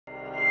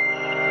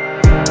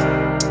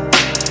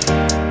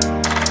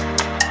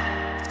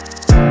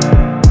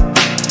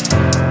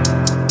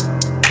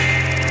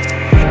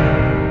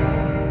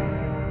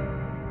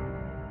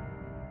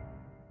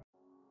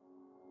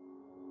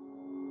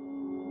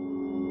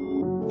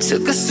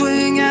Took a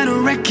swing at a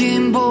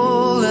wrecking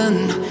ball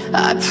and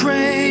I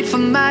prayed for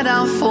my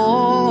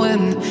downfall,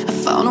 and I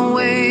found a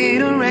way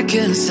to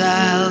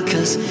reconcile,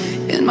 'cause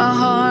in my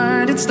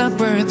heart it's not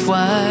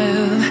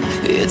worthwhile.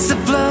 It's a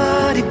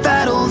bloody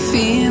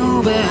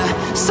battlefield where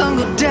some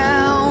go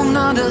down,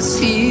 others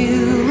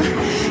heal.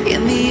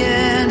 In the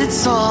end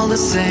it's all the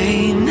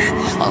same.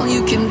 All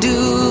you can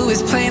do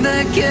is play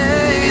the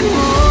game.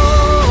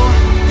 Oh,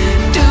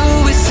 do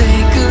we say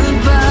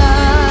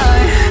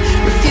goodbye?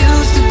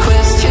 Refuse to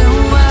question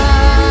why.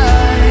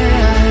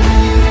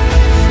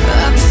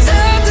 I'm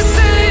sad to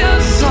say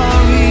I'm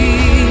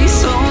sorry,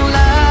 so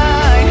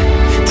lie.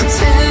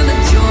 Pretend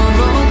that you're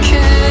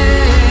okay.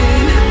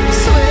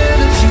 Swear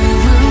that you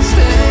will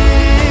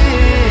stay.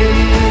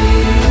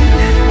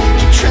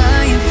 Keep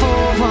trying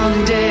for one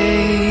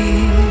day.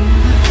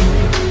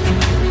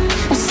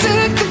 I'm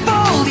sick of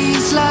all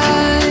these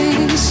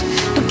lies.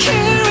 Don't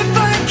care if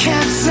I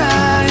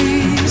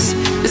capsize.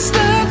 There's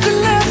nothing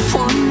left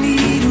for me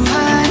to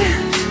hide.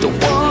 Don't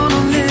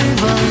wanna live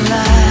a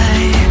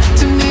lie.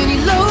 Too many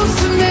lows,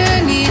 too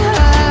many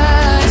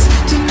highs.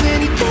 Too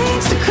many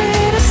things to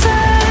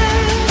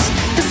criticize.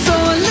 And so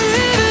I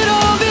leave it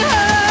all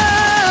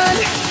behind.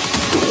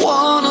 Don't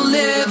wanna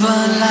live a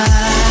lie.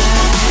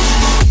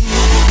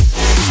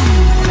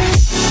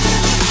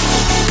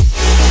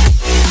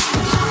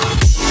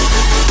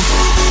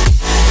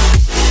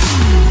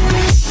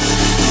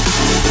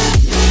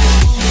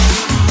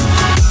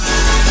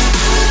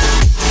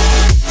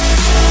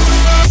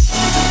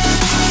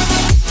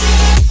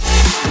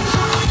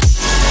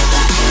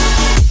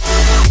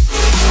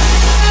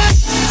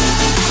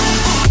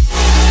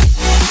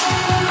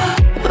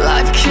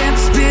 Life kept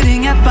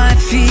spitting at my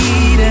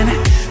feet and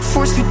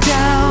forced me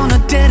down a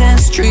dead-end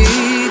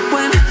street,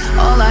 when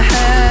all I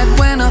had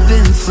went up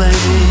in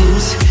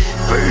flames,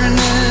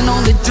 burning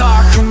only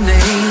dark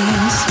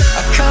remains.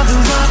 I cover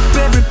up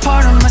every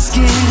part of my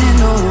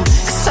skin, oh,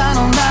 'cause I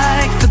don't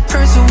like the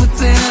person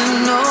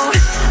within. Oh,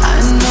 I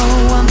know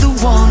I'm the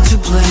one to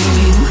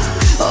blame.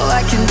 All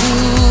I can do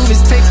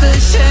is take the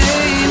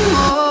shame.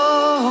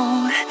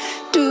 Oh,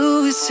 do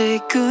we say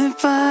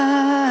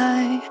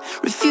goodbye?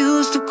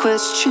 Refuse to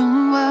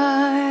question why.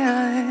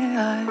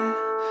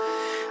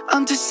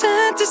 I'm too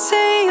sad to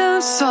say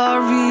I'm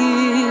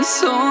sorry,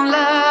 so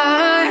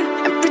lie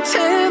and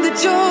pretend that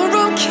you're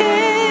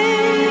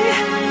okay.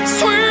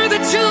 Swear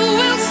that you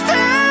will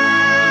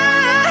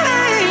stay.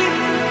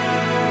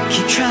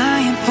 Keep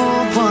trying for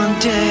one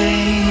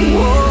day.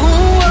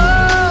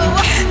 Whoa,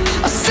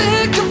 I'm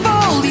sick of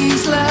all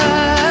these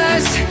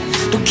lies.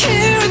 Don't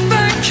care if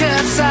I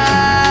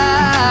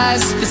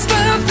capsize. There's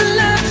nothing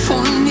left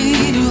for me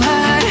to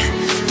hide.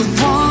 Don't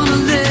wanna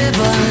live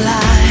a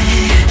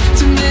lie.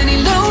 Too many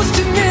lows,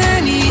 too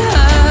many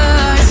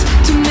highs.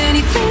 Too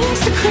many things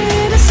to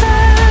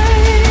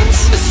criticize.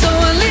 So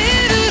I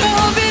leave it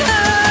all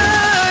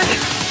behind.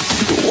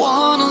 Don't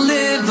wanna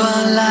live a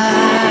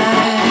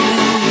lie.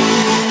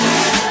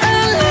 A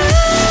lie.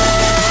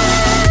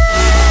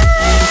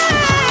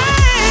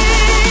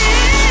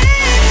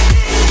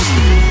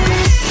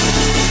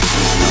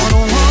 I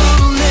don't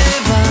wanna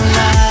live a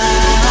lie.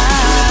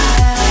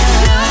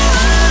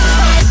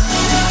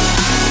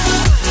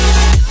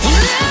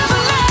 Live a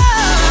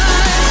lie.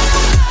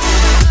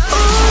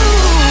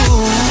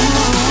 Ooh,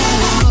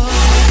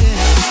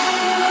 yeah.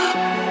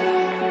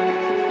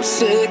 I'm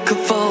sick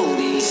of all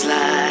these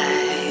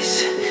lies.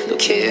 Don't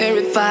care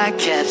if I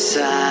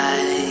capsize.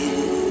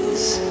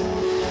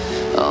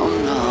 Oh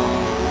no.